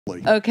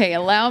quickly. Okay,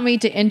 allow me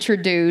to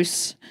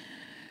introduce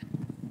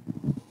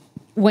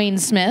Wayne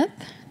Smith,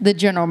 the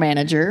general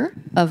manager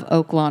of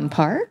Oaklawn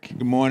Park,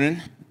 Good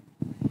morning.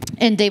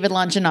 and David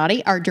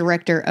Longinotti, our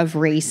director of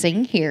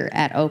racing here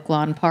at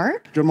Oaklawn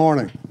Park. Good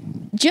morning.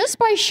 Just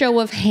by show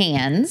of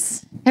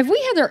hands,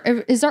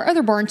 is our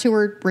other barn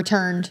tour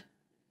returned?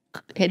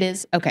 It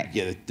is? Okay.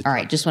 Yeah, All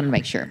right, just wanted to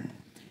make sure.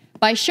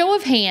 By show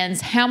of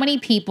hands, how many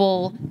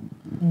people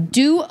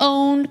do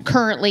own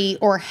currently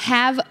or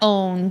have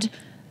owned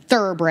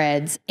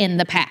thoroughbreds in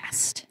the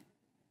past?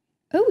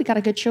 Oh, we got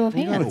a good show of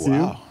hands.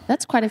 Wow.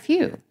 That's quite a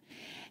few.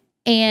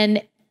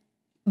 And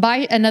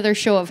by another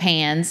show of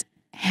hands,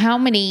 how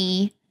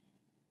many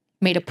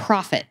made a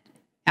profit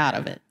out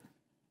of it?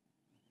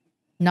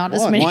 Not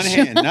as many. One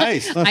hand.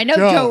 Nice. I know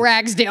go. Joe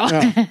Ragsdale.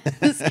 Yeah.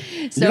 So,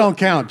 You don't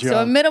count, Joe. So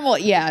a minimal,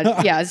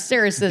 yeah.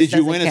 Sarah says Did you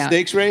doesn't win a count.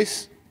 stakes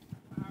race?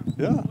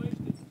 Yeah.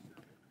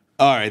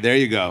 All right, there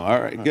you go. All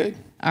right, good.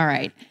 All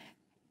right.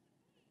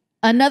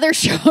 Another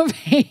show of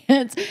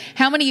hands.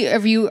 How many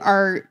of you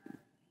are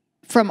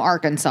from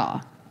Arkansas?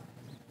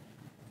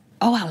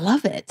 Oh, I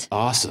love it.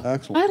 Awesome.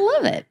 Excellent. I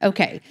love it.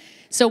 Okay.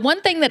 So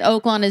one thing that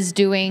Oaklawn is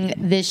doing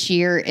this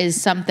year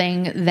is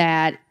something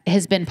that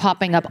has been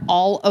popping up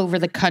all over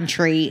the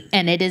country,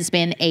 and it has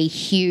been a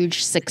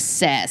huge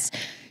success.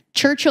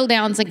 Churchill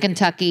Downs in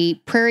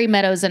Kentucky, Prairie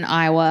Meadows in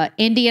Iowa,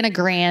 Indiana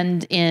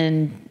Grand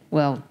in,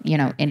 well,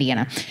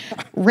 Indiana,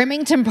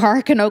 Remington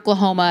Park in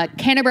Oklahoma,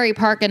 Canterbury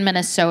Park in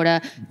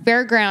Minnesota,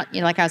 Fairground,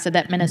 like I said,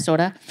 that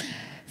Minnesota,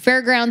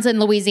 Fairgrounds in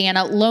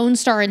Louisiana, Lone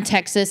Star in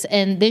Texas,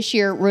 and this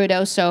year,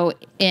 Ruidoso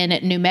in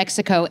New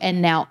Mexico,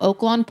 and now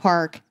Oaklawn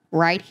Park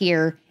right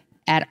here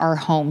at our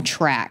home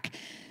track.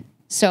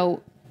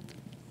 So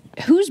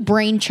whose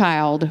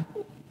brainchild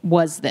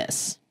was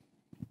this?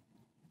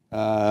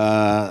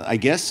 I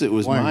guess it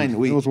was Wayne's. mine.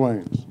 It was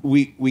Wayne's.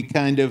 We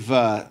kind of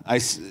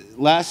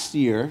last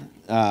year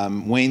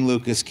Wayne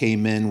Lucas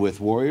came in with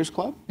Warriors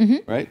Club,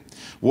 right?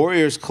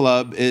 Warriors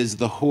Club is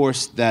the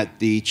horse that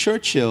the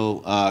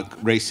Churchill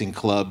Racing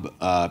Club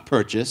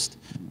purchased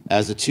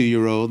as a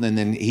 2-year-old, and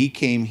then he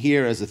came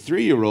here as a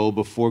 3-year-old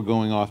before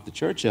going off to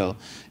Churchill,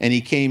 and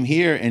he came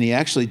here and he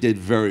actually did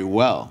very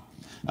well.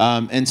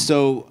 And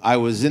so I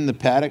was in the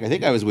paddock. I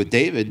think I was with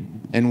David,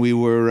 and we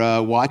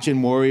were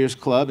watching Warriors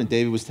Club, and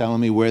David was telling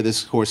me where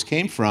this horse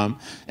came from.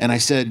 And I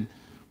said,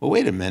 well,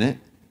 wait a minute.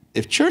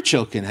 If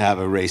Churchill can have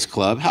a race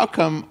club, how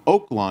come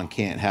Oaklawn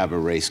can't have a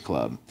race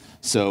club?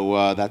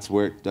 So that's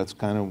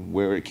kind of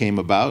where it came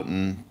about,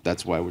 and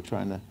that's why we're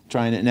trying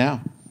it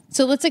now.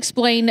 So let's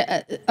explain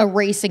a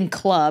racing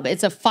club.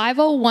 It's a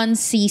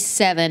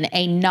 501c7,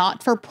 a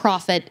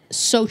not-for-profit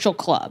social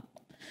club.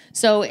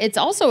 So it's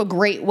also a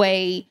great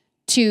way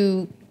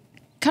to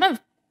kind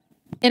of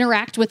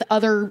interact with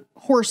other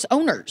horse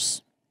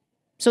owners.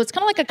 So it's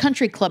kind of like a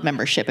country club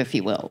membership, if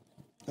you will.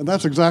 And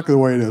that's exactly the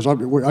way it is.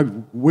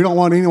 We don't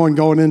want anyone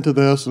going into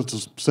this.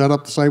 It's set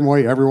up the same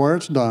way everywhere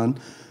it's done.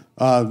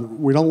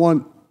 We don't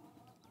want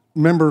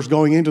members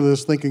going into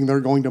this thinking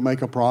they're going to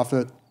make a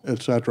profit,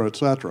 et cetera, et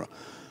cetera.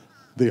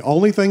 The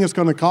only thing it's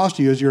going to cost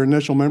you is your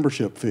initial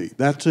membership fee.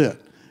 That's it.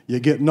 You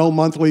get no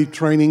monthly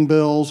training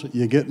bills.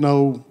 You get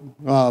no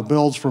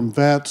bills from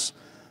vets.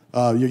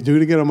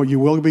 You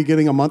will be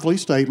getting a monthly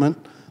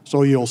statement,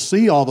 so you'll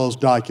see all those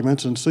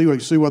documents and see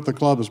what the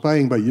club is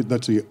paying. But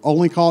that's the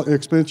only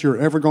expense you're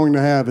ever going to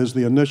have is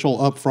the initial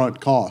upfront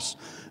costs.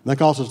 And that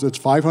costs us, it's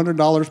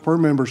 $500 per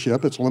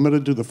membership. It's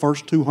limited to the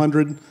first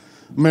 200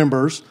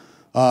 members.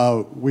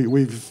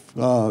 We've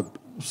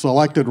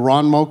selected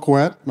Ron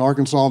Moquette, an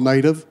Arkansas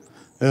native,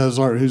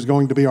 who's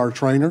going to be our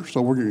trainer.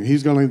 So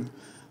he's going to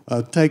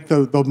take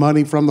the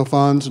money from the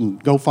funds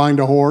and go find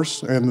a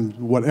horse, and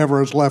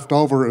whatever is left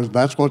over,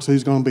 that's what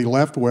he's going to be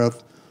left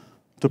with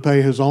to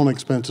pay his own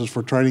expenses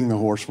for training the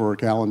horse for a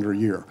calendar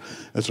year.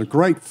 It's a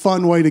great,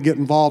 fun way to get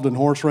involved in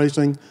horse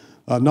racing.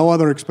 No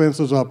other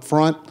expenses up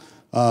front.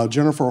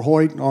 Jennifer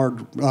Hoyt, our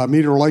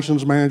media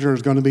relations manager,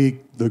 is going to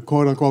be the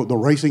quote-unquote the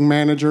racing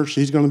manager.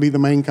 She's going to be the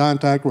main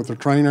contact with the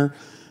trainer.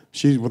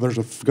 There's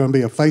going to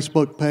be a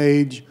Facebook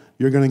page.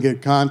 You're going to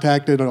get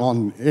contacted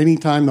on any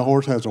time the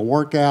horse has a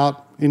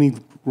workout, any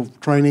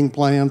training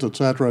plans, et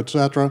cetera, et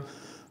cetera.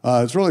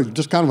 It's really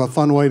just kind of a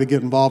fun way to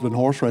get involved in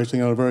horse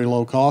racing at a very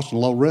low cost and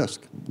low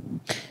risk.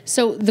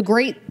 So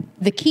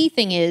the key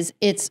thing is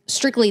it's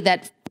strictly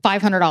that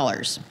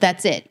 $500.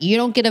 That's it. You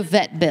don't get a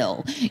vet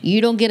bill. You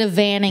don't get a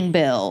vanning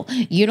bill.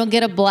 You don't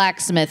get a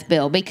blacksmith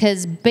bill,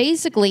 because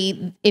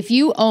basically if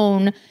you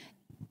own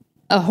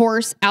a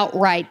horse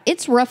outright,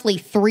 it's roughly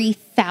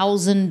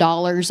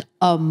 $3,000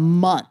 a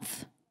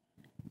month.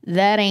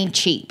 That ain't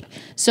cheap.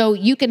 So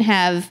you can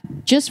have,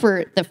 just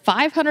for the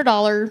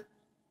 $500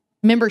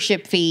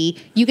 membership fee,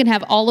 you can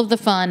have all of the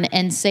fun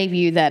and save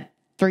you that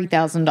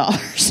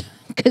 $3,000.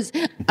 Because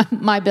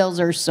my bills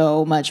are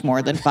so much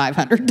more than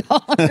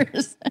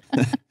 $500.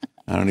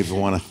 I don't even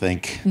want to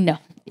think. No.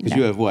 Because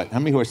you have what? How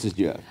many horses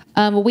do you have?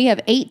 Well, we have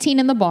 18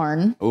 in the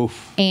barn.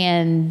 Oof.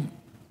 And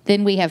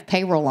then we have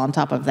payroll on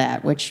top of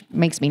that, which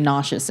makes me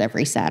nauseous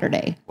every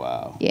Saturday.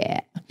 Wow.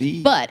 Yeah.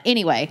 But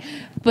anyway,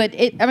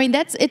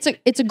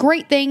 it's a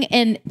great thing.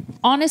 And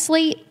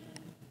honestly,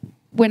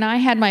 when I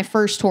had my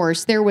first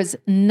horse, there was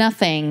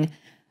nothing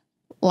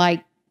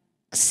like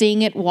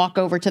seeing it walk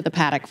over to the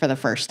paddock for the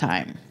first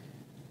time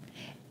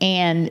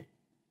and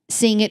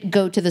seeing it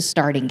go to the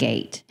starting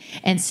gate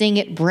and seeing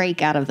it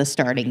break out of the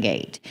starting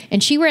gate.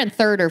 And she ran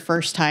third her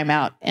first time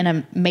out in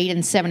a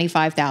maiden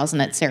 75,000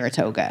 at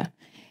Saratoga.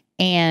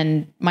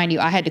 And mind you,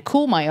 I had to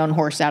cool my own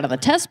horse out of the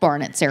test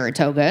barn at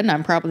Saratoga, and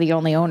I'm probably the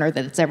only owner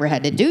that's ever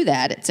had to do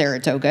that at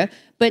Saratoga.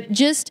 But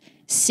just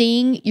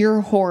seeing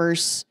your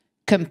horse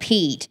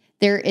compete,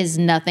 there is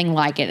nothing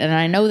like it. And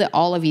I know that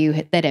all of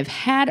you that have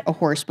had a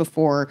horse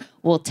before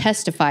will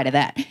testify to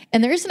that.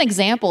 And there's an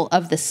example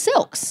of the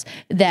silks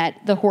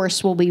that the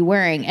horse will be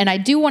wearing. And I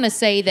do want to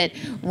say that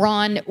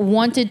Ron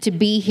wanted to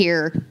be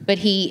here, but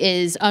he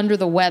is under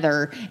the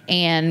weather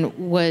and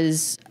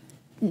was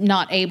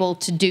not able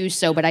to do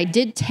so. But I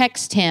did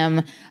text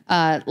him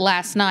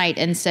last night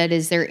and said,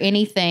 is there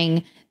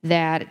anything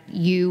that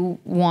you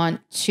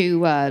want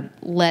to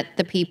let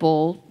the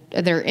people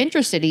they're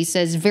interested? He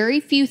says, very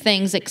few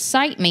things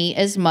excite me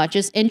as much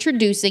as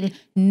introducing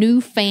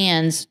new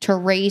fans to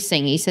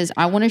racing. He says,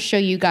 I want to show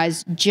you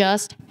guys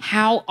just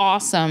how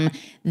awesome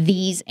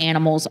these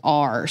animals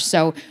are.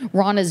 So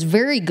Ron is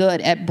very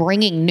good at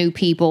bringing new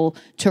people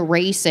to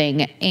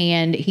racing,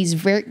 and he's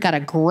got a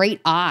great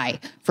eye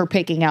for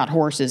picking out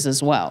horses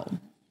as well.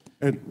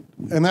 And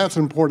that's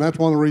important. That's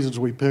one of the reasons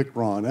we picked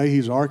Ron.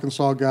 He's an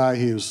Arkansas guy.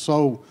 He is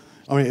so,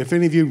 if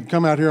any of you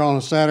come out here on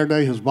a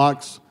Saturday, his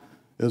box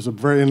is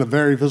in a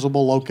very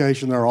visible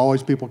location. There are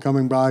always people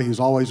coming by. He's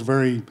always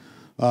very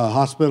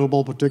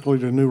hospitable, particularly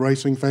to new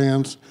racing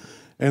fans.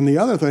 And the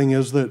other thing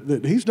is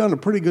that he's done a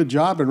pretty good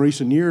job in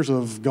recent years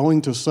of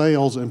going to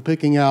sales and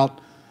picking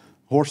out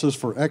horses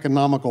for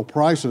economical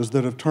prices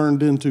that have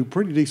turned into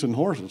pretty decent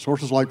horses.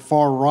 Horses like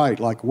Far Right,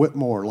 like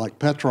Whitmore, like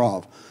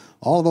Petrov.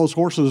 All of those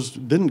horses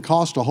didn't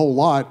cost a whole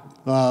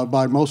lot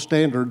by most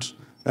standards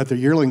at the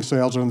yearling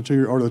sales or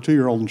the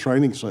two-year-old and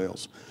training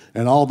sales.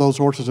 And all those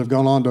horses have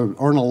gone on to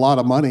earn a lot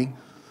of money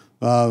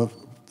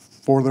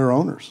for their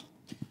owners.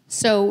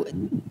 So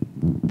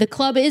the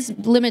club is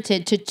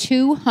limited to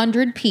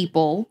 200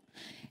 people.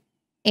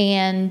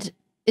 And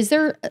is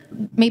there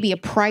maybe a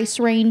price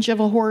range of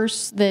a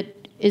horse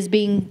that is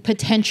being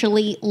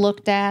potentially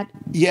looked at?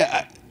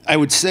 Yeah, I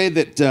would say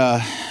that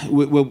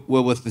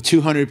with the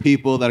 200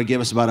 people, that'll give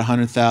us about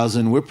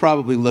 100,000. We're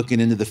probably looking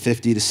into the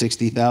 50 to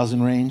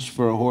 60,000 range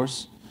for a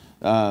horse.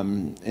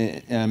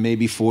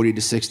 Maybe 40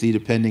 to 60,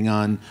 depending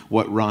on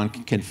what Ron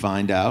can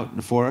find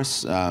out for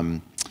us.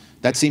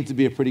 That seemed to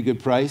be a pretty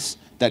good price.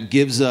 That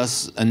gives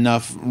us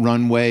enough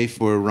runway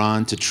for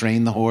Ron to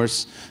train the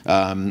horse.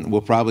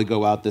 We'll probably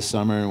go out this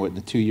summer with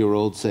the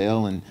 2-year-old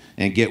sale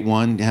and get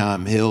one.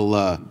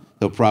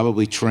 He'll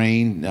probably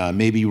train,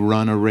 maybe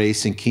run a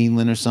race in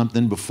Keeneland or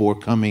something before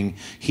coming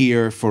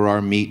here for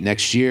our meet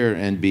next year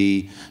and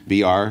be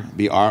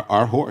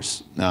our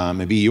horse,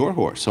 and be your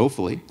horse.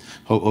 Hopefully,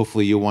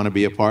 hopefully you'll want to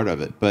be a part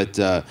of it. But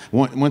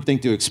one thing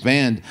to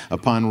expand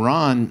upon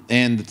Ron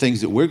and the things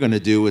that we're going to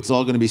do, it's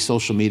all going to be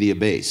social media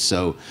based.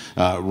 So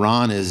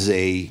Ron is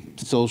a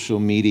social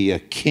media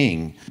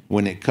king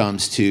when it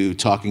comes to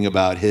talking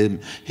about him,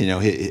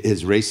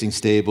 his racing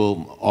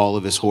stable, all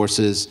of his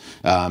horses,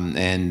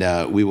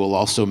 and we will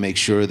also make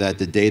sure that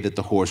the day that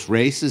the horse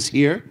races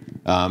here,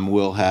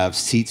 we'll have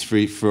seats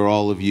free for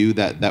all of you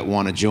that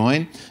want to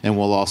join, and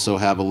we'll also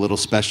have a little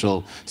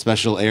special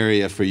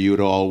area for you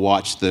to all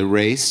watch the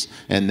race,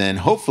 and then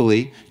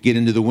hopefully get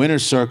into the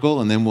winner's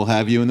circle, and then we'll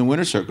have you in the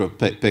winner's circle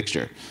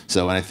picture.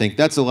 So, and I think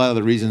that's a lot of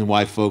the reasons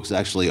why folks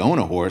actually own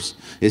a horse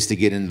is to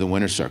get into the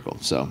winner's circle.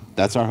 So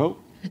that's our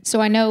hope.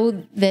 So I know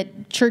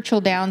that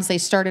Churchill Downs, they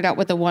started out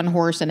with a one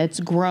horse and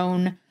it's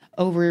grown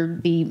over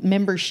the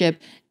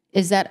membership.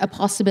 Is that a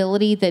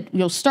possibility that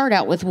you'll start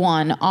out with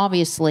one,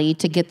 obviously,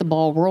 to get the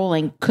ball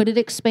rolling? Could it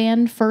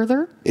expand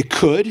further? It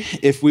could,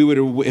 if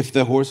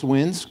the horse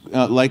wins,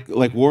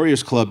 like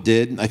Warriors Club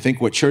did. I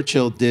think what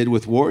Churchill did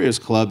with Warriors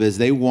Club is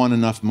they won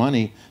enough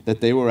money that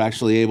they were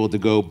actually able to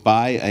go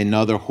buy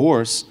another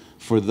horse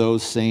for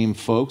those same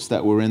folks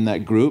that were in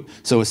that group.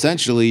 So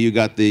essentially, you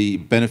got the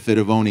benefit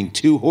of owning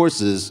 2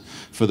 horses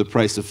for the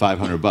price of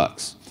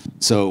 $500.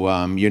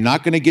 So you're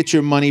not going to get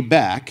your money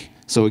back.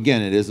 So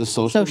again, it is a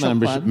social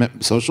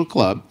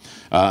club.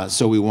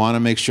 So we want to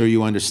make sure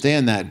you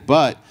understand that.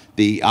 But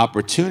the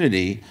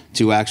opportunity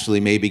to actually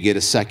maybe get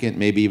a second,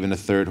 maybe even a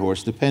third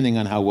horse, depending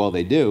on how well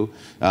they do,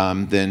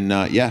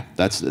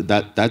 that's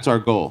our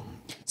goal.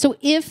 So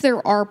if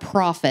there are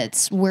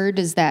profits, where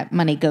does that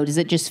money go? Does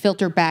it just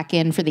filter back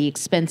in for the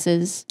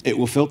expenses? It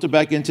will filter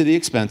back into the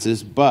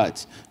expenses,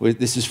 but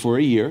this is for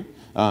a year.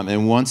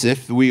 And once,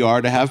 if we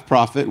are to have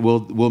profit,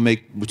 we'll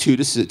make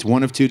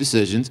one of two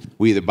decisions.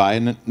 We either buy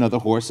another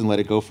horse and let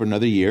it go for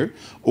another year,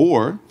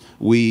 or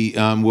we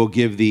will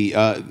give the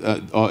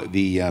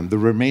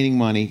remaining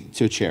money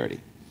to a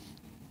charity.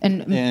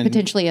 And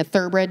potentially a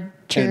thoroughbred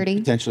charity?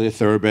 Potentially a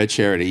thoroughbred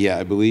charity, yeah.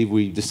 I believe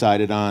we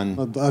decided on...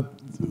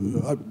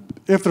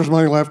 If there's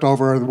money left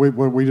over,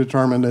 what we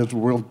determined is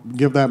we'll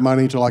give that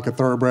money to like a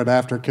thoroughbred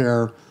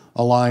aftercare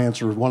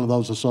alliance or one of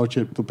those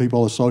the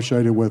people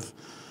associated with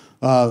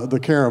the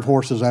care of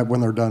horses when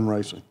they're done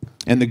racing.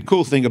 And the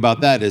cool thing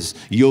about that is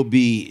you'll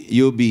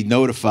be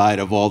notified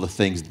of all the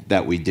things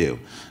that we do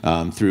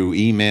through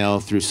email,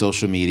 through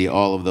social media,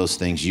 all of those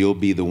things. You'll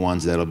be the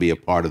ones that'll be a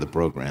part of the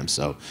program.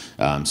 So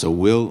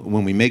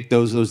when we make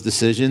those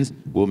decisions,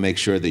 we'll make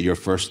sure that you're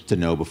first to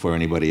know before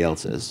anybody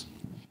else is.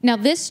 Now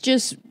this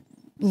just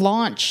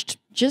launched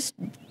just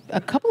a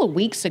couple of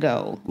weeks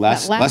ago.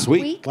 Last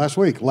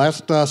week.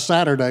 Last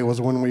Saturday was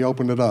when we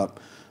opened it up.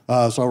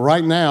 So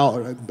right now,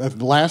 at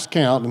the last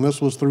count, and this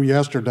was through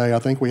yesterday, I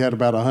think we had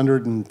about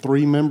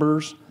 103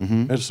 members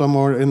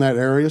somewhere in that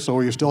area. So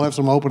we still have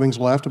some openings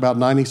left, about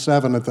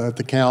 97 at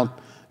the count,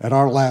 at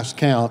our last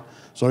count.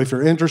 So if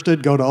you're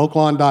interested, go to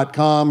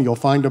oaklawn.com. You'll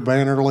find a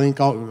banner link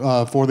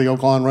for the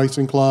Oaklawn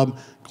Racing Club.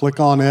 Click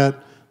on it.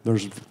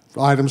 There's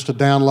items to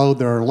download.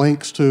 There are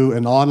links to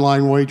an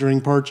online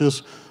wagering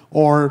purchase.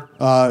 Or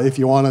if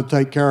you want to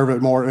take care of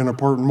it more in a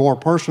more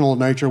personal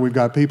nature, we've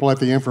got people at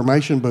the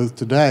information booth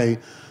today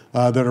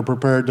that are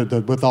prepared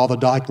with all the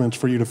documents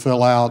for you to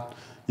fill out.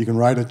 You can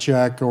write a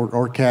check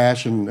or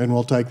cash, and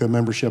we'll take the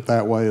membership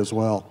that way as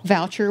well.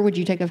 Voucher? Would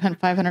you take a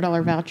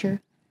 $500 voucher?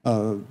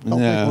 No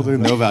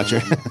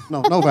voucher.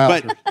 no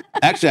voucher. But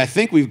actually, I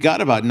think we've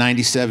got about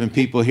 97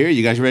 people here.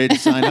 You guys ready to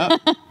sign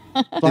up?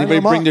 Anybody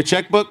bring their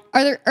checkbook?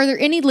 Are there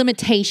any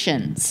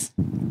limitations?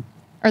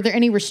 Are there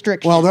any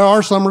restrictions? Well, there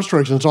are some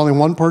restrictions. It's only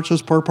one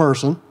purchase per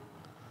person,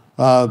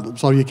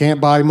 so you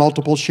can't buy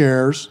multiple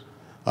shares.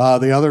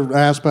 The other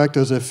aspect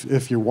is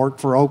if you work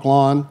for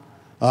Oaklawn,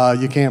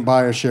 you can't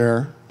buy a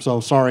share.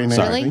 So sorry,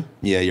 Nancy. Really?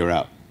 Yeah, you're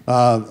out.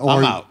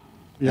 I'm out,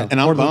 and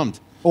I'm bummed.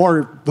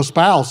 Or the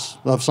spouse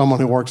of someone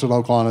who works at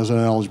Oaklawn is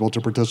ineligible to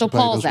participate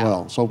as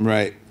well. So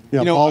right.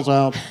 Yeah, Paul's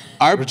out,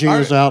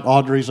 Regina's out,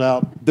 Audrey's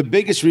out. The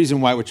biggest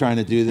reason why we're trying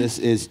to do this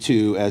is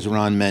to, as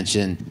Ron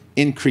mentioned,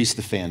 increase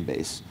the fan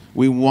base.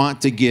 We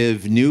want to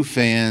give new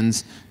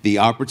fans the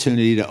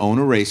opportunity to own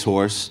a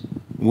racehorse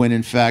when,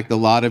 in fact, a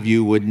lot of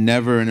you would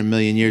never in a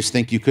million years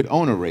think you could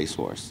own a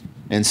racehorse.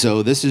 And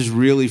so this is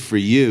really for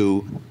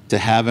you to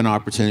have an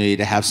opportunity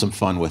to have some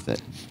fun with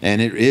it.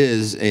 And it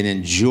is an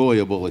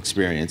enjoyable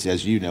experience,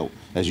 as you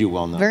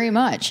well know. Very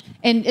much.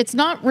 And it's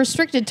not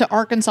restricted to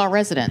Arkansas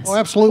residents. Oh,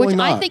 absolutely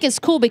not. Which I think is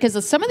cool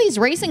because some of these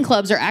racing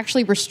clubs are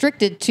actually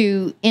restricted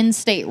to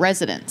in-state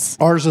residents.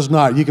 Ours is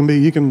not. You can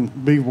be,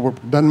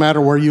 doesn't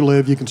matter where you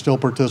live, you can still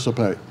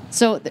participate.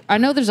 So I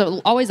know there's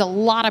always a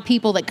lot of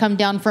people that come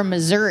down from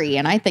Missouri,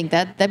 and I think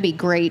that'd be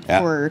great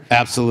for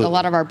absolutely. A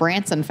lot of our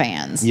Branson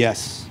fans.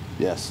 Yes.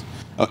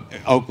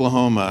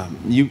 Oklahoma,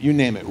 you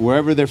name it,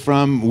 wherever they're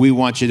from, we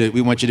want you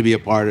to be a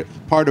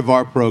part of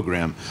our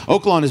program.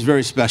 Oaklawn is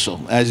very special,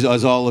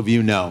 as all of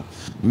you know.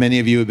 Many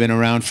of you have been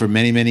around for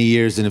many, many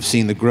years and have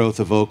seen the growth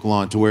of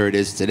Oaklawn to where it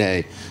is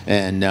today.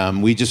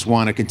 And we just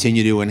want to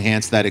continue to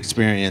enhance that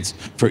experience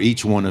for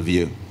each one of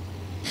you.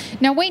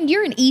 Now, Wayne,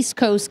 you're an East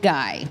Coast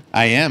guy.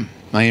 I am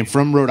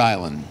from Rhode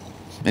Island.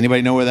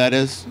 Anybody know where that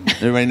is?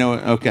 Everybody know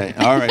it? Okay.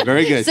 All right.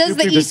 Very good. Says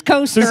the East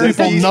Coaster.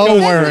 People know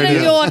where it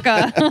is.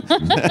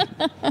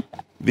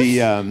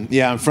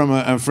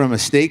 I'm from a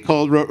state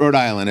called Rhode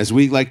Island, as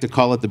we like to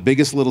call it, the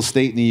biggest little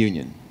state in the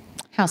union.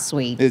 How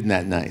sweet. Isn't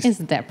that nice?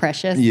 Isn't that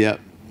precious? Yep.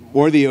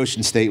 Or the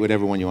Ocean State,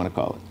 whatever one you want to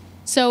call it.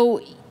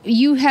 So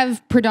you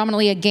have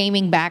predominantly a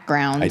gaming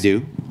background. I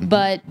do.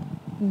 But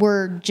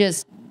we're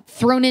just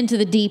thrown into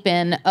the deep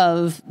end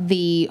of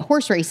the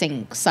horse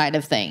racing side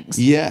of things.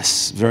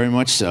 Yes, very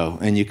much so.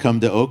 And you come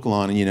to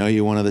Oaklawn, and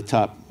you're one of the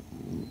top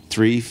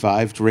 3-5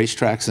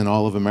 racetracks in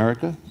all of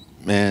America.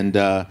 And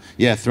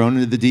thrown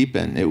into the deep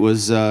end. It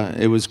was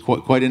it's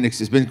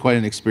been quite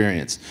an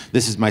experience.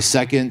 This is my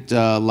second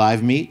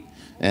live meet,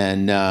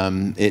 and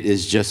it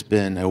has just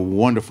been a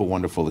wonderful,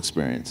 wonderful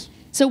experience.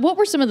 So, what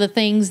were some of the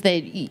things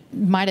that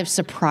might have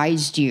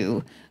surprised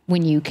you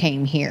when you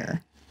came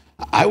here?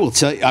 I will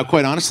tell you,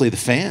 quite honestly, the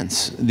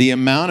fans. The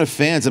amount of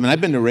fans. I mean,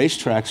 I've been to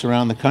racetracks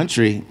around the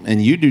country,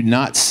 and you do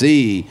not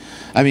see.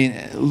 I mean,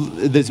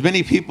 there's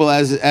many people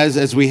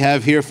as we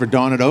have here for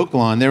Dawn at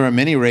Oaklawn. There are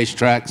many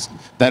racetracks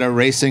that are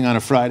racing on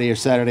a Friday or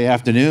Saturday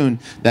afternoon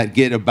that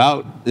get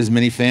about as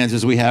many fans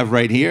as we have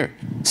right here.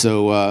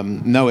 So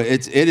no,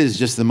 it is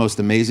just the most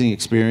amazing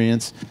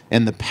experience,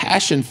 and the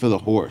passion for the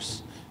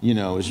horse,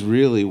 is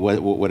really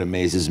what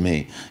amazes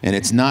me. And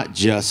it's not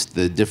just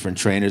the different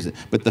trainers,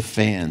 but the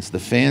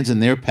fans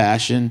and their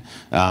passion,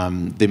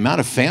 the amount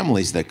of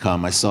families that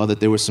come. I saw that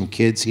there were some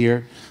kids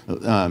here,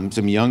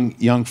 some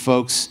young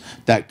folks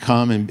that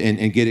come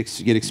and get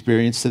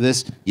experience to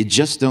this. You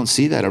just don't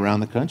see that around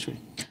the country.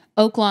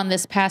 Oaklawn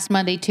this past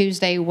Monday,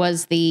 Tuesday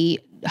was the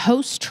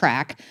host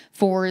track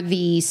for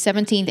the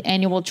 17th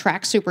annual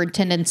Track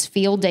Superintendents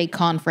Field Day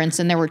Conference.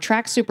 And there were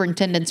track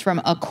superintendents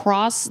from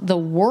across the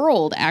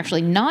world,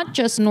 actually, not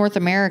just North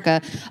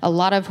America. A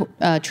lot of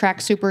track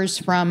supers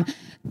from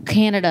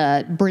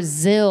Canada,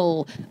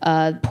 Brazil,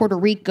 Puerto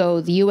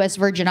Rico, the U.S.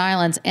 Virgin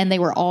Islands, and they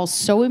were all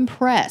so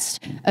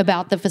impressed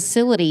about the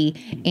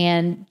facility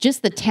and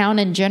just the town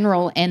in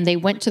general. And they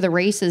went to the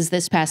races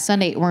this past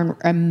Sunday and were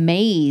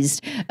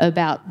amazed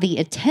about the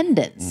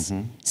attendance.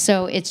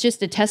 So it's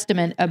just a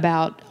testament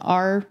about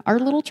our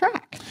little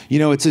track. You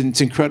know, it's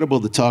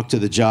incredible to talk to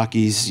the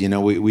jockeys. You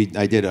know,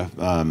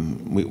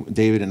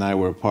 David and I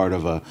were a part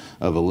of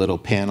a little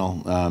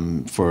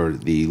panel for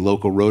the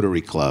local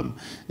Rotary Club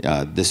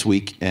this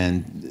week,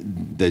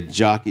 and the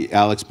jockey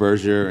Alex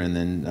Berger and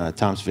then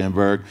Thomas Van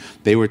Berg,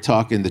 they were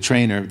talking. The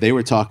trainer, they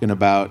were talking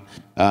about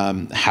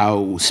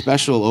how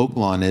special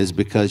Oaklawn is,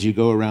 because you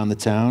go around the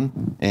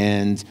town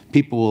and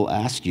people will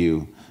ask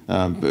you.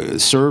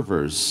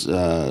 Servers,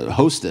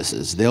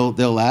 hostesses,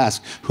 they'll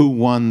ask who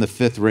won the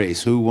 5th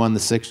race, who won the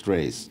 6th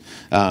race,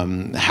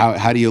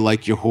 how do you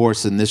like your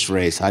horse in this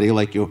race, how do you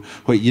like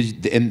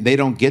and they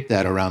don't get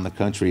that around the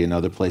country and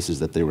other places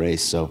that they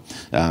race. So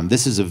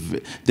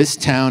this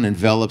town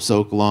envelops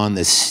Oaklawn,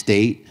 this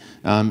state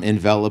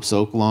envelops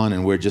Oaklawn,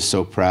 and we're just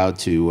so proud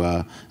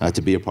to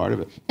be a part of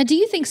it. And do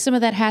you think some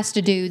of that has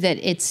to do that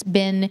it's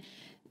been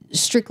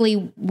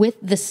strictly with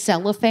the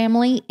Sella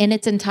family in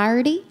its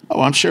entirety?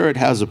 Oh, I'm sure it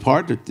has a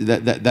part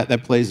that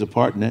plays a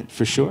part in it,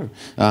 for sure.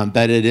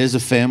 That it is a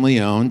family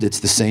owned.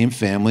 It's the same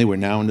family. We're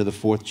now into the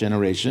 4th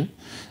generation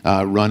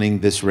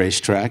running this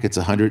racetrack. It's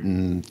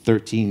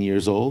 113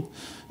 years old,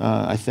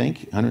 I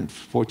think,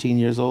 114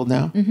 years old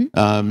now.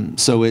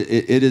 So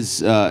it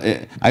is.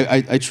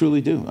 I truly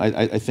do.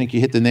 I think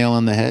you hit the nail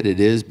on the head. It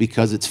is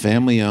because it's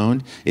family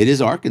owned. It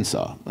is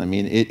Arkansas. I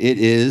mean, it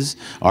is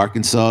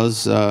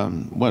Arkansas's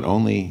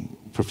only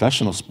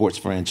professional sports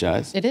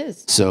franchise. It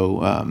is.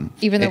 So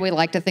even though we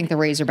like to think the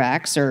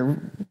Razorbacks are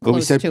close well,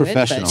 we said to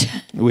professional. It,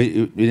 but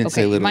we didn't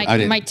say little.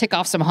 You might tick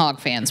off some Hog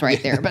fans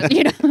right there, but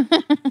you know.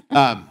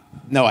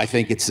 No, I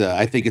think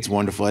it's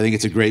wonderful. I think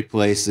it's a great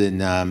place,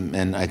 and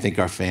I think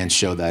our fans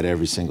show that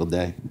every single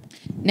day.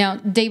 Now,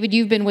 David,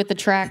 you've been with the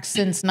track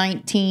since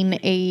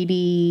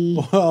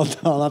 1980. Well,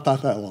 no, not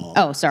that long.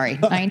 Oh, sorry,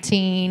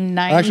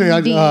 1990.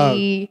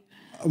 Actually,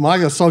 my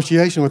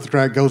association with the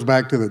track does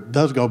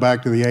go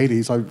back to the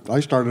 80s. I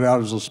started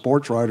out as a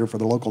sports writer for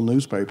the local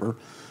newspaper,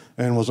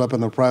 and was up in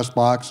the press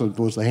box and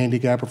was the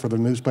handicapper for the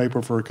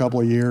newspaper for a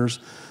couple of years.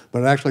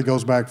 But it actually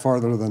goes back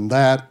farther than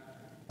that.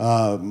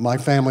 My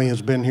family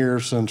has been here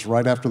since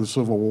right after the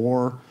Civil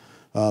War.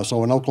 So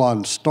when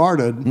Oaklawn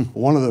started,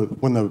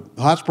 when the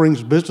Hot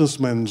Springs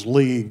Businessmen's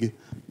League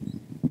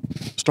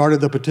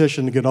started the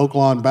petition to get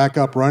Oaklawn back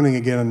up running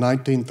again in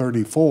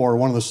 1934,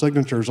 one of the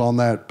signatures on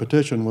that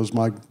petition was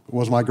my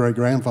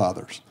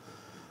great-grandfather's.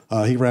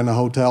 He ran a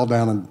hotel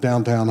down in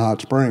downtown Hot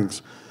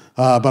Springs.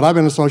 But I've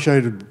been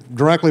associated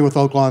directly with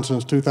Oaklawn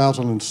since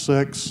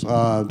 2006,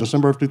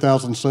 December of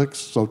 2006.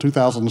 So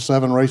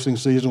 2007 racing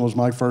season was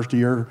my first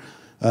year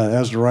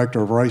as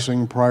director of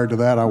racing. Prior to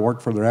that, I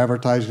worked for their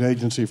advertising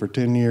agency for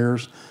 10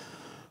 years.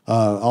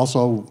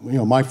 Also,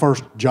 my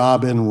first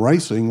job in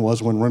racing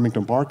was when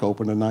Remington Park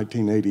opened in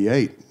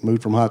 1988.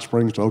 Moved from Hot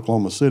Springs to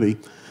Oklahoma City,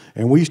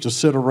 and we used to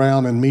sit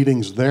around in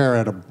meetings there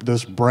at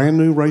this brand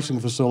new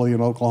racing facility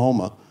in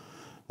Oklahoma,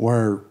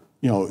 where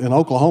in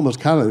Oklahoma it's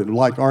kind of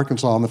like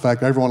Arkansas in the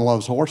fact everyone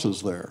loves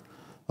horses there.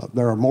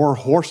 There are more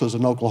horses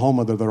in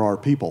Oklahoma than there are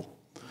people.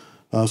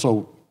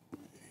 So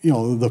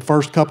the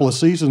first couple of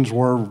seasons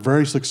were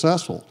very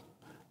successful.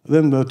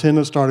 Then the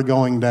attendance started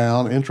going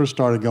down, interest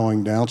started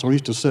going down, so we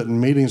used to sit in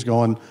meetings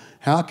going,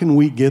 how can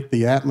we get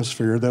the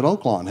atmosphere that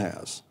Oaklawn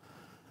has?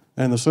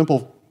 And the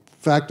simple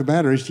fact of the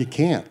matter is you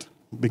can't,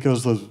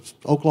 because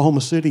Oklahoma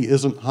City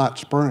isn't Hot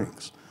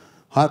Springs.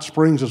 Hot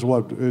Springs is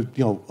what,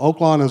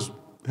 Oaklawn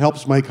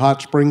helps make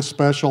Hot Springs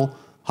special.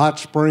 Hot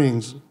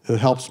Springs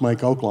helps make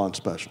Oaklawn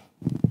special.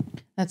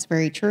 That's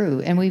very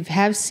true. And we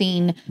have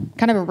seen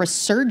kind of a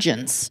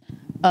resurgence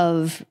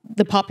of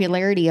the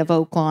popularity of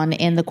Oaklawn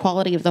and the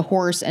quality of the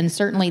horse, and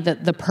certainly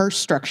the purse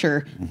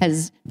structure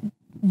has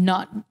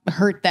not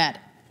hurt that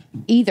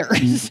either.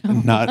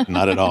 Not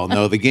at all.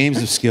 No, the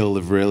games of skill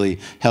have really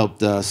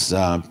helped us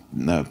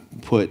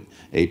put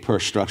a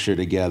purse structure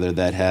together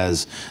that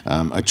has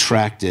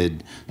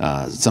attracted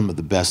some of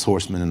the best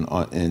horsemen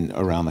in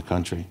around the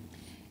country.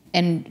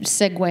 And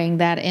segueing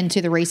that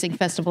into the Racing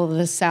Festival of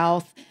the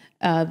South,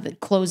 the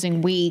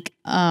closing week,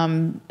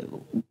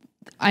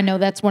 I know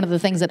that's one of the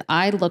things that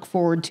I look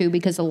forward to,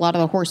 because a lot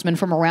of the horsemen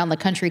from around the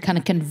country kind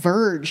of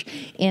converge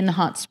in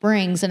Hot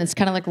Springs, and it's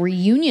kind of like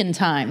reunion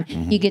time.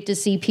 You get to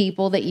see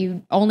people that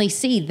you only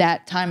see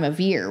that time of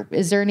year.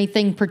 Is there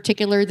anything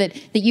particular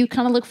that you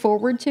kind of look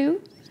forward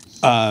to?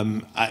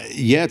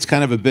 Yeah, it's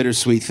kind of a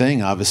bittersweet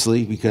thing,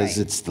 obviously, because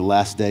it's the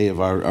last day of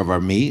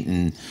our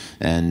meet,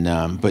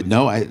 but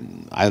no,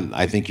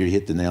 I think you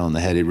hit the nail on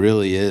the head. It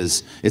really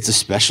is. It's a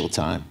special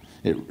time.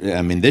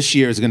 This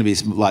year is going to be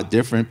a lot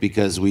different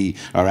because we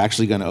are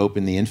actually going to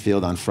open the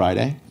infield on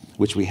Friday,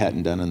 which we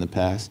hadn't done in the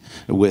past.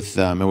 With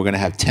and we're going to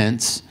have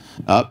tents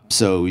up,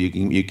 so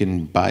you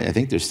can buy. I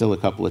think there's still a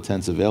couple of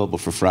tents available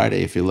for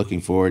Friday if you're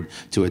looking forward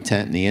to a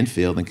tent in the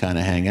infield and kind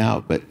of hang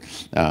out. But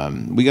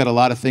we got a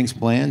lot of things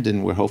planned,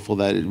 and we're hopeful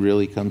that it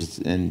really comes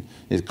and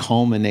it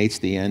culminates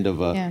the end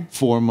of a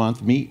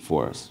 4-month meet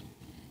for us.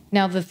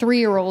 Now, the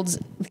 3-year-olds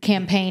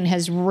campaign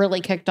has really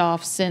kicked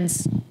off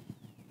since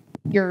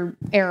your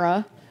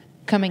era,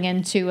 coming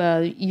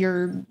into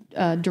your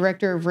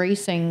director of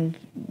racing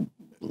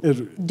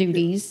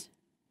duties.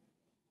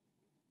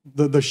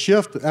 The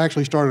shift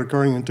actually started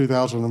occurring in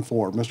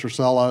 2004. Mr.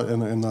 Sella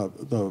and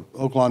the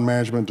Oaklawn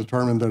management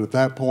determined that at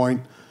that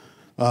point,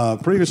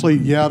 previously,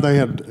 they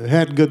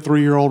had good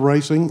 3-year-old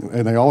racing,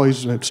 and they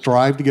always had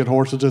strived to get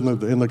horses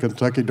in the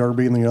Kentucky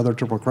Derby and the other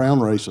Triple Crown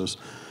races.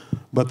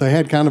 But they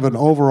had kind of an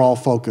overall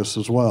focus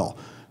as well.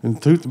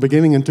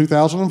 Beginning in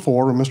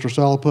 2004, when Mr.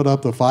 Sella put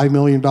up the $5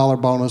 million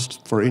bonus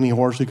for any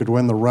horse who could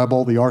win the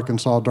Rebel, the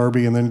Arkansas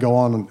Derby, and then go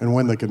on and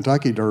win the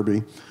Kentucky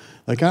Derby,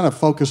 they kind of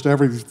focused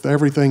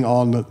everything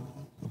on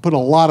put a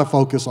lot of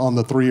focus on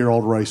the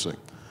 3-year-old racing.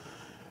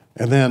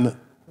 And then,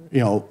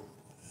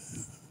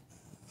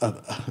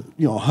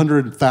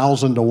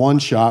 100,000 to one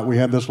shot, we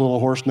had this little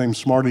horse named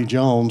Smarty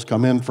Jones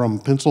come in from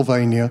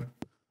Pennsylvania,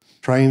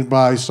 trained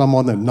by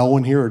someone that no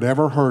one here had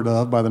ever heard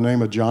of by the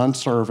name of John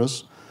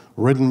Service,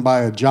 ridden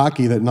by a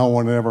jockey that no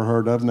one had ever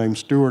heard of named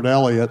Stuart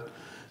Elliott.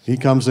 He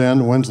comes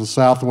in, wins the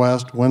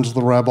Southwest, wins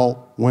the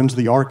Rebel, wins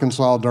the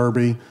Arkansas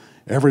Derby,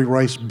 every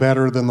race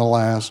better than the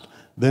last,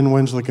 then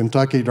wins the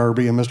Kentucky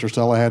Derby, and Mr.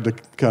 Sella had to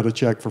cut a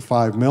check for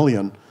 $5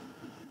 million.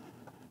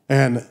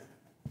 And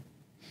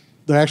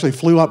they actually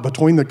flew up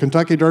between the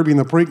Kentucky Derby and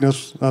the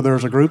Preakness. There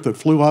was a group that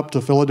flew up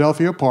to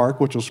Philadelphia Park,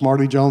 which was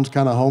Smarty Jones'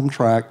 kind of home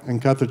track,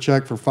 and cut the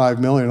check for $5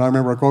 million. I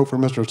remember a quote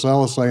from Mr.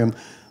 Sella saying,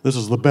 "This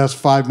is the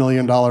best $5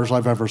 million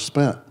I've ever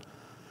spent."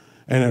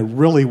 And it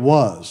really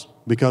was,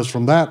 because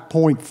from that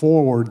point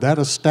forward, that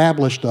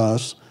established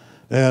us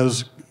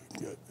as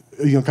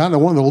kind of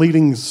one of the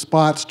leading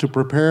spots to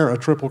prepare a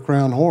Triple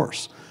Crown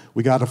horse.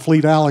 We got a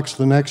Fleet Alex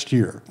the next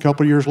year. A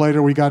couple of years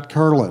later, we got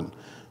Curlin.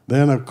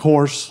 Then, of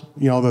course,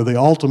 the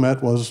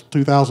ultimate was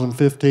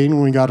 2015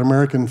 when we got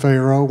American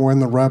Pharaoh, win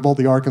the Rebel,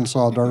 the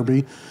Arkansas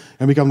Derby,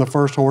 and become the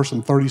first horse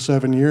in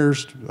 37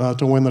 years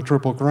to win the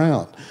Triple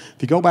Crown.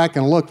 If you go back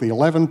and look, the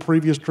 11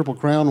 previous Triple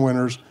Crown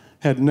winners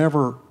had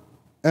never,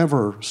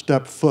 ever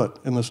stepped foot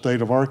in the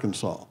state of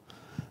Arkansas.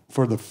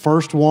 For the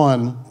first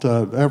one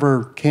to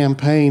ever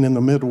campaign in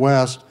the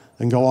Midwest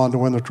and go on to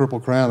win the Triple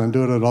Crown and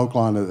do it at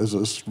Oaklawn is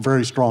a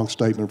very strong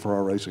statement for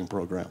our racing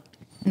program.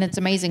 And it's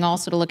amazing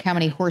also to look how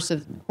many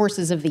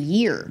horses of the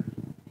year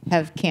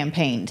have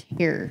campaigned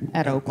here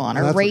at Oaklawn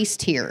or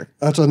raced here.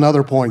 That's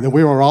another point. And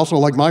we were also,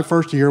 like, my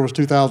first year was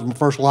my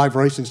first live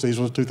racing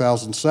season was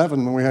 2007,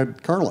 and we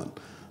had Curlin,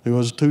 who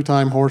was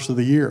 2-time horse of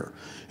the year.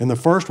 In the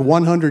first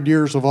 100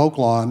 years of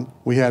Oaklawn,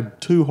 we had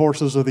 2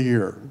 horses of the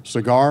year,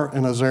 Cigar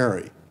and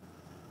Azeri.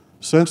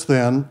 Since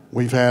then,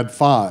 we've had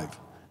 5.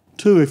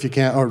 2 if you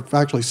count, or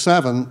actually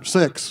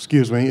 6,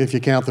 if you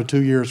count the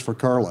 2 years for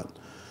Curlin.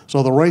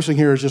 So the racing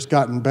here has just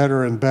gotten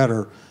better and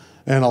better,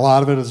 and a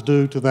lot of it is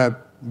due to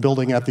that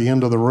building at the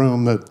end of the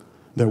room that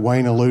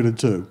Wayne alluded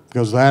to,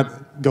 because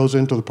that goes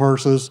into the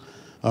purses.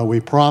 We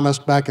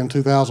promised back in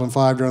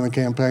 2005 during the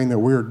campaign that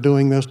we were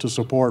doing this to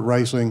support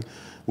racing.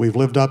 We've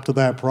lived up to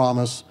that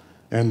promise,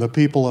 and the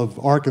people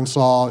of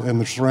Arkansas and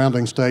the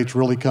surrounding states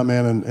really come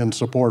in and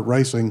support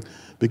racing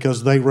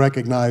because they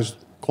recognize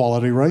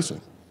quality racing.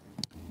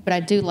 But I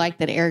do like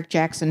that Eric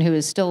Jackson, who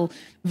is still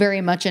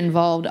very much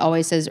involved,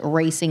 always says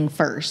racing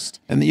first.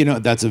 And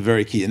that's a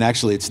very key. And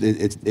actually,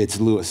 it's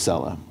Louis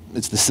Sella.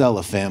 It's the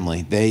Sella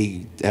family.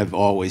 They have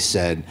always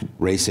said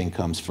racing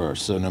comes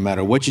first. So no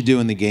matter what you do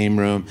in the game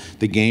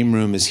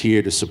room is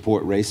here to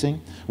support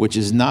racing, which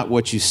is not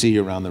what you see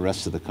around the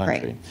rest of the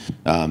country.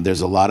 Right.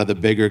 There's a lot of the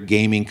bigger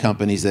gaming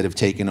companies that have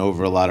taken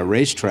over a lot of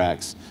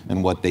racetracks,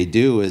 and what they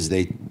do is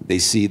they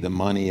see the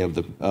money of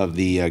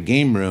the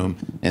game room,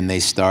 and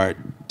they start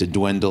to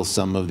dwindle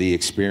some of the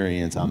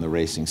experience on the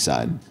racing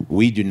side.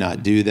 We do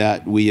not do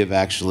that. We have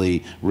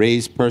actually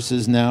raised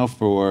purses now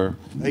for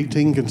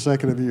 18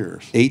 consecutive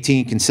years.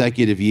 18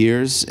 consecutive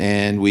years,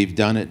 and we've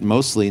done it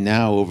mostly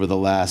now over the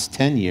last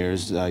 10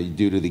 years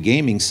due to the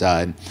gaming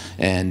side.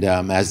 And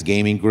as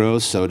gaming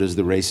grows, so does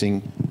the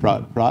racing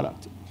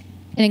product.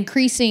 And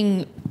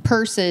increasing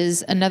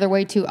purses, another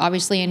way to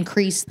obviously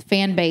increase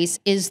fan base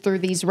is through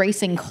these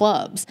racing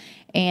clubs.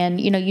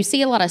 And, you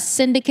see a lot of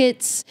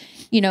syndicates,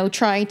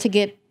 trying to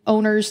get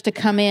owners to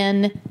come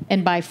in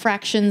and buy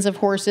fractions of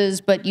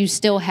horses, but you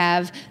still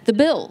have the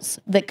bills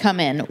that come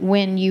in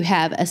when you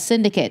have a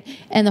syndicate.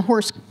 And the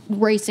horse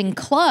racing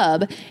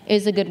club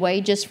is a good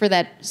way just for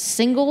that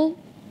single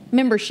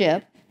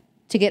membership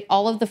to get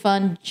all of the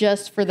fun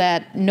just for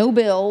that no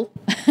bill.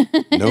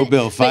 No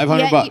bill,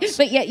 $500.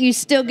 But yet you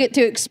still get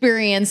to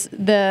experience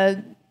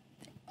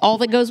all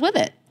that goes with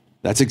it.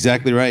 That's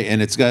exactly right. And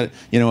it's got,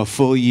 a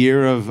full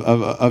year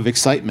of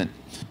excitement,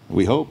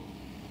 we hope.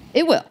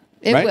 It will.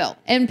 It right? will.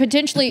 And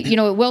potentially,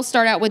 it will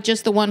start out with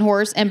just the one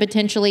horse and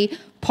potentially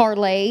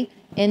parlay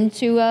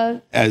into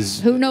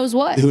who knows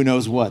what. Who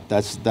knows what?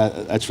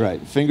 That's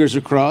right. Fingers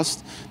are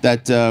crossed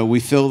that we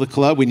fill the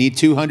club. We need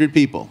 200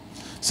 people.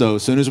 So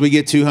as soon as we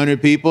get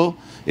 200 people,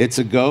 it's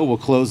a go. We'll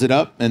close it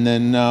up, and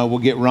then we'll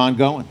get Ron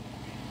going.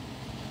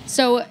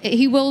 So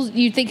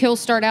you think he'll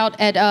start out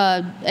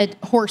at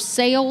horse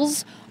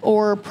sales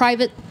or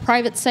private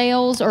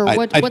sales, or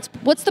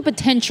what's the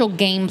potential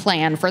game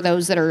plan for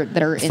those that are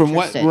interested? From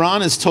what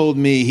Ron has told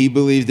me, he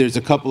believes there's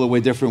a couple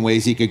of different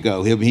ways he could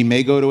go. He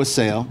may go to a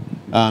sale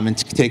and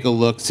take a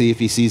look, see if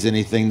he sees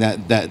anything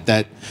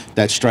that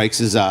strikes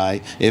his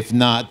eye. If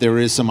not, there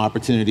is some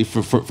opportunity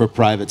for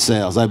private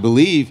sales. I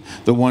believe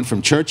the one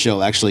from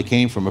Churchill actually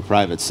came from a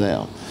private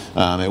sale.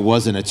 It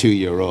wasn't a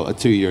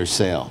two-year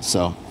sale.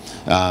 So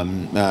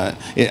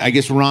I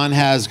guess Ron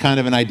has kind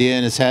of an idea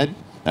in his head.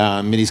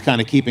 And he's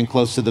kind of keeping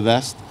close to the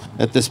vest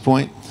at this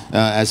point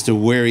as to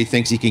where he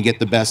thinks he can get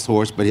the best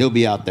horse, but he'll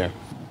be out there.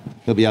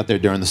 He'll be out there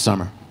during the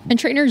summer. And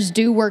trainers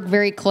do work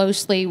very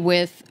closely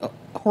with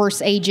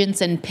horse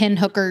agents and pin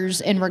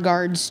hookers in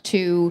regards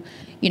to,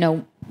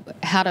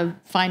 how to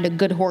find a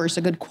good horse,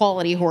 a good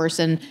quality horse.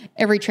 And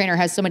every trainer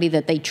has somebody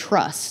that they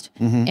trust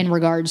in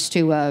regards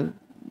to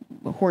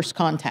horse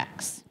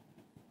contacts.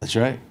 That's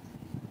right.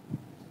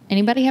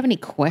 Anybody have any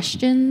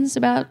questions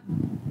about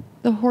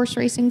the horse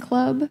racing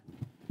club?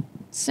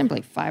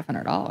 Simply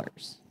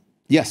 $500.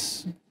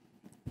 Yes.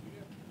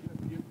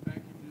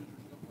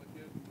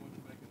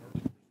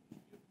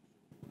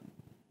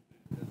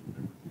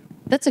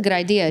 That's a good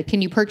idea.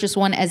 Can you purchase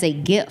one as a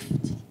gift?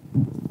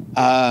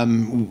 Let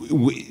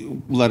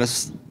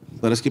us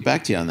get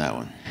back to you on that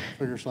one.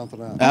 Figure something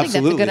out.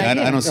 Absolutely.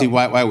 I don't see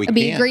why we can't.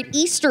 It'd be a great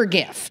Easter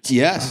gift.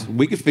 Yes,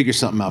 we could figure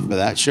something out for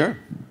that. Sure.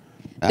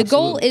 The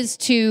goal is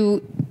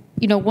to,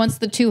 once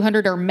the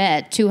 200 are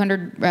met,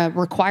 200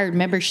 required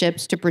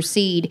memberships to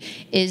proceed,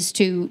 is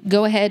to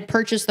go ahead,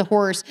 purchase the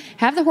horse,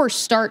 have the horse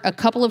start a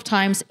couple of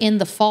times in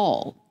the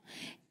fall.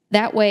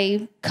 That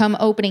way, come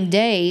opening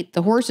day,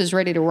 the horse is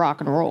ready to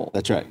rock and roll.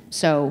 That's right.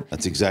 So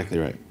that's exactly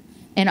right.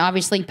 And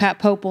obviously, Pat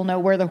Pope will know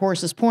where the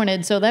horse is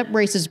pointed, so that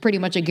race is pretty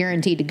much a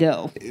guarantee to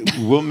go.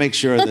 We'll make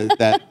sure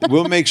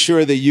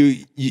that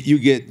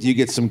you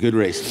get some good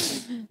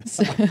races.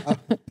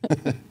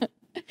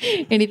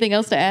 Anything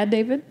else to add,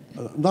 David?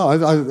 No.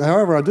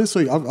 However, I do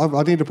see.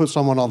 I need to put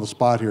someone on the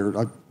spot here.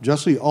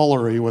 Jesse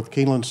Ullery with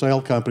Keeneland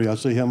Sale Company. I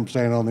see him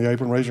standing on the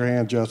apron. Raise your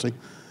hand, Jesse.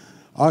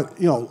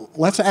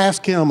 Let's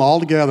ask him all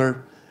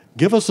together.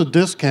 Give us a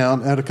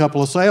discount at a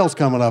couple of sales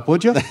coming up,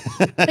 would you? I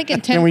think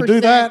 10%. Can we do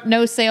that?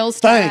 No sales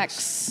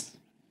tax.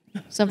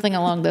 Something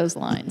along those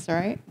lines, all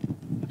right?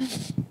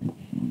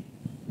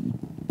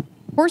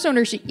 Horse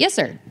ownership. Yes,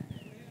 sir.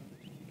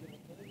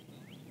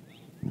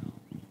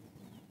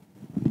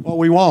 Well,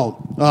 we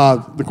won't.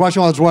 The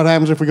question was, what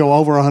happens if we go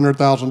over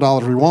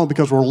 $100,000? We won't,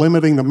 because we're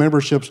limiting the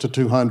memberships to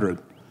 200.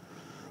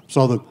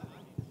 So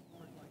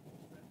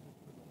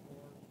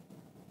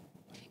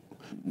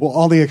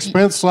on the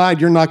expense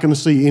side, you're not going to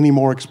see any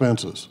more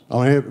expenses. I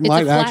mean, it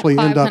might actually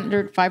end up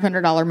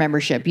 $500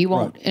 membership. You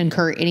won't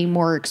incur any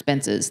more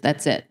expenses.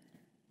 That's it.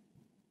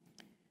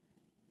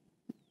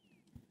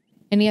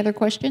 Any other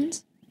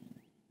questions?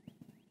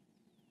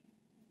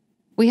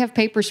 We have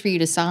papers for you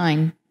to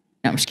sign.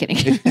 No, I'm just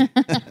kidding.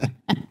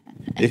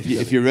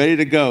 If you're ready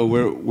to go,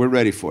 we're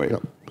ready for you.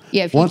 Yep.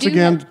 Yeah. Once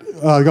again,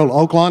 go to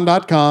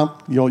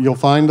Oaklawn.com. You'll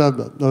find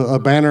a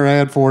banner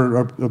ad for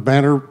a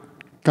banner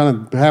kind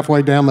of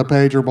halfway down the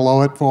page or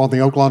below it for the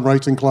Oaklawn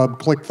Racing Club.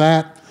 Click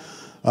that.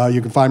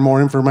 You can find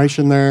more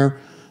information there.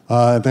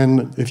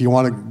 Then if you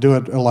want to do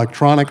it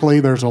electronically,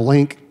 there's a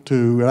link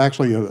to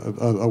actually a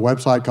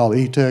website called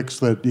eTix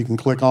that you can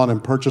click on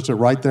and purchase it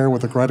right there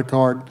with a credit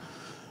card.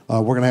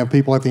 We're going to have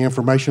people at the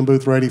information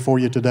booth ready for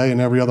you today and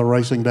every other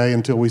racing day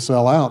until we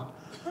sell out.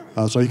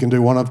 So you can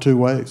do one of two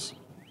ways.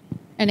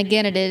 And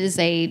again, it is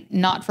a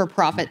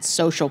not-for-profit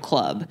social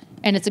club.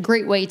 And it's a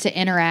great way to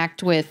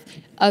interact with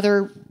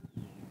other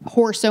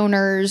horse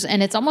owners.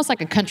 And it's almost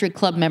like a country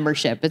club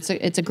membership. It's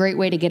a great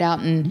way to get out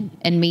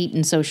and meet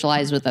and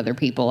socialize with other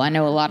people. I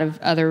know a lot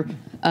of other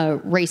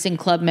racing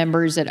club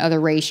members at other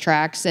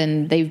racetracks,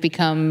 and they've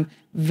become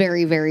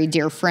very, very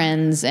dear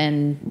friends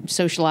and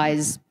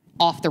socialize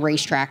off the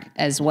racetrack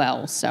as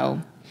well.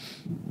 So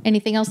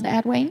anything else to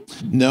add, Wayne?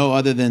 No,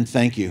 other than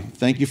thank you.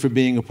 Thank you for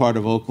being a part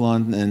of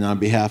Oaklawn, and on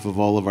behalf of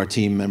all of our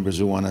team members,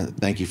 we want to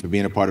thank you for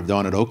being a part of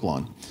Dawn at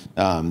Oaklawn.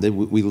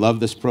 We love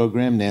this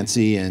program.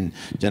 Nancy and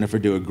Jennifer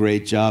do a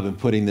great job in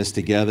putting this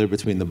together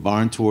between the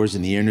barn tours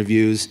and the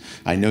interviews.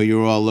 I know you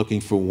were all looking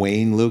for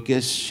Wayne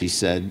Lucas. She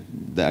said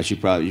that you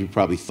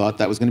probably thought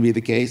that was going to be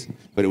the case,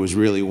 but it was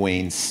really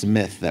Wayne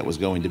Smith that was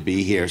going to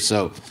be here.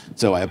 So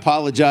I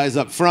apologize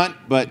up front,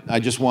 but I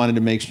just wanted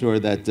to make sure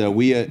that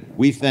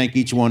we thank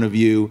each one of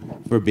you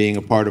for being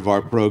a part of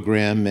our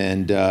program,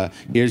 and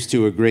here's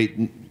to a great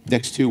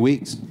next 2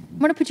 weeks. I'm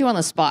going to put you on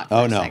the spot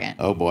for a second.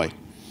 Oh, boy.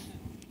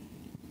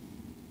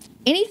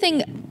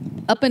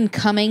 Anything up and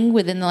coming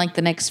within like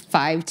the next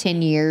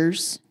 5-10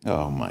 years?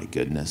 Oh, my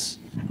goodness.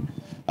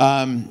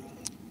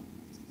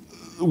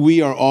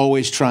 we are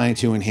always trying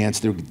to enhance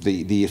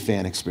the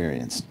fan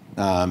experience.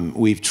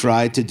 We've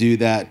tried to do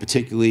that,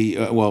 particularly,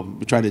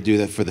 we try to do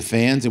that for the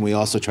fans, and we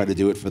also try to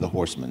do it for the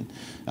horsemen.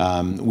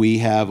 We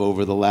have,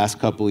 over the last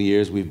couple of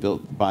years, we've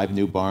built 5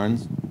 new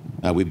barns.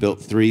 We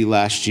built 3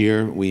 last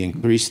year. We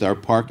increased our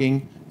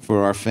parking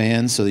for our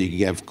fans so that you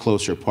can have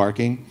closer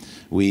parking.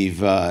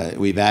 We've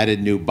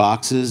added new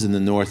boxes in the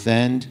north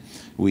end.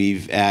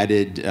 We've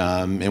added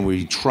and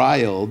we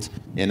trialed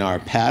in our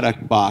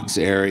paddock box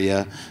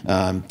area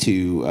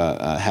to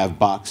have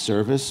box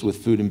service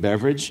with food and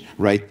beverage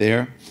right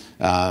there.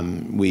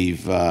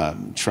 We've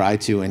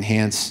tried to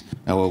enhance,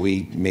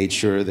 we made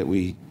sure that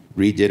we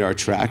redid our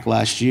track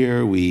last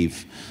year.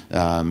 We've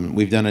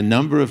done a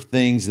number of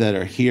things that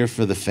are here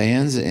for the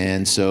fans,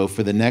 and so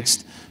for the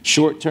next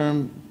short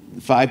term,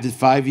 3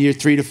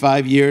 to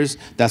 5 years,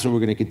 that's what we're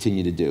going to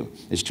continue to do,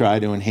 is try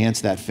to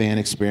enhance that fan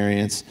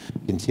experience,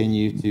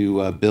 continue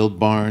to build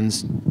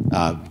barns,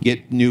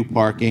 get new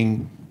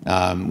parking.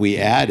 We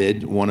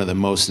added one of the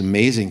most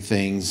amazing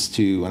things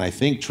to, and I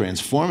think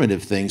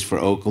transformative things for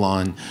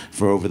Oaklawn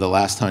for over the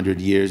last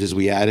 100 years, is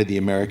we added the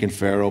American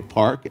Pharoah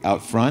Park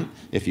out front.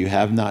 If you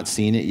have not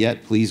seen it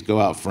yet, please go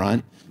out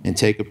front and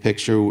take a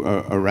picture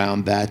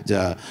around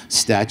that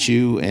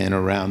statue and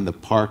around the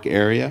park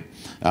area.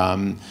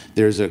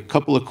 There's a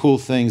couple of cool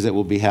things that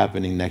will be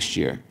happening next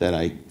year that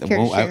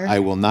I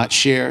will not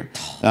share.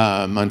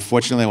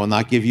 Unfortunately, I will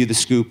not give you the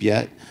scoop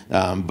yet.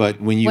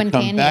 But when you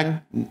come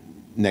back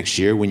next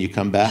year, when you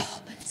come back.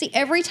 See,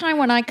 every time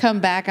when I come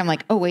back, I'm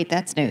like, oh, wait,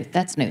 that's new.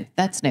 That's new.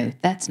 That's new.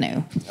 That's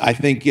new. I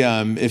think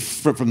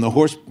from the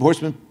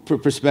horseman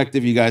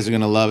perspective, you guys are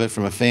going to love it.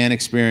 From a fan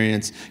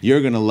experience,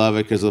 you're going to love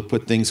it because it'll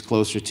put things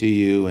closer to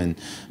you. And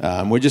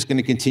we're just going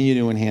to continue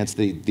to enhance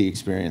the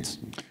experience.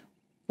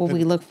 Well,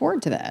 we look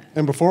forward to that.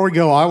 And before we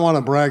go, I want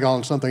to brag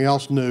on something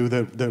else new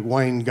that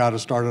Wayne got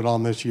us started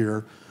on this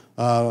year.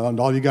 And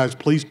all you guys,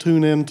 please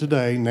tune in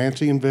today.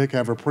 Nancy and Vic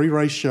have a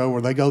pre-race show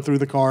where they go through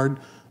the card,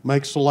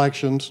 make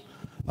selections.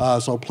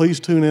 So please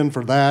tune in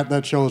for that.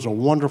 That show is a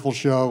wonderful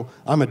show.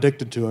 I'm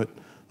addicted to it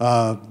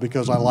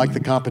because I like the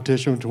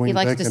competition between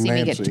Vic and Nancy. He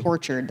likes to see me get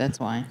tortured. That's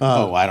why.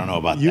 I don't know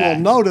about that. You will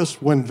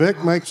notice when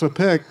Vic makes a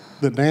pick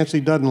that Nancy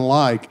doesn't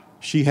like,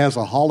 she has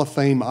a Hall of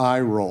Fame eye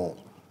roll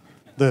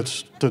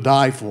that's to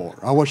die for.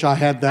 I wish I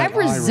had that. I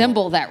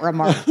resemble that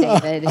remark,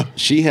 David.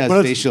 She has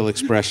facial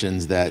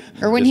expressions that.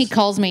 Or when he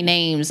calls me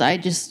names, I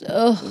just,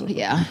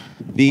 yeah.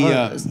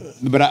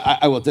 But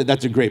I will.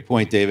 That's a great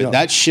point, David. Yeah.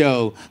 That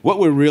show. What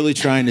we're really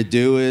trying to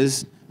do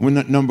is,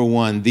 number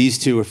one, these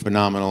two are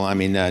phenomenal. I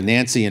mean,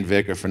 Nancy and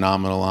Vic are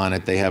phenomenal on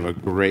it. They have a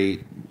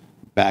great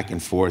back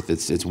and forth.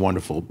 It's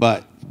wonderful.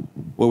 But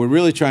what we're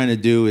really trying to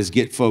do is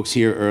get folks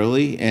here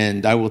early.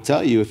 And I will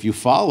tell you, if you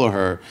follow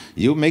her,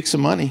 you'll make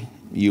some money.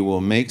 You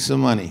will make some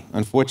money.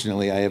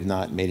 Unfortunately, I have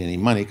not made any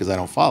money because I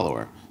don't follow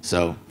her.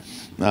 So,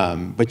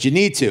 but you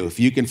need to. If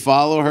you can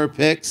follow her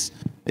picks,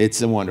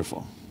 it's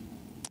wonderful.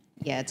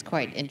 Yeah, it's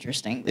quite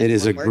interesting. It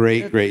is a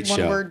great show.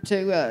 One word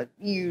to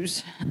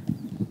use.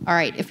 All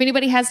right. If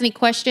anybody has any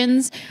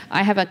questions,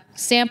 I have a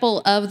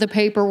sample of the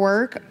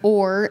paperwork,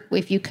 or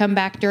if you come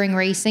back during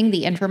racing,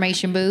 the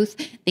information booth,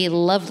 the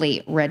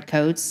lovely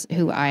Redcoats,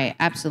 who I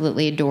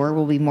absolutely adore,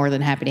 will be more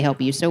than happy to help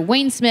you. So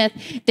Wayne Smith,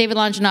 David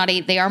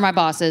Longinotti, they are my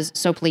bosses,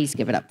 so please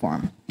give it up for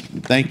them.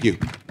 Thank you.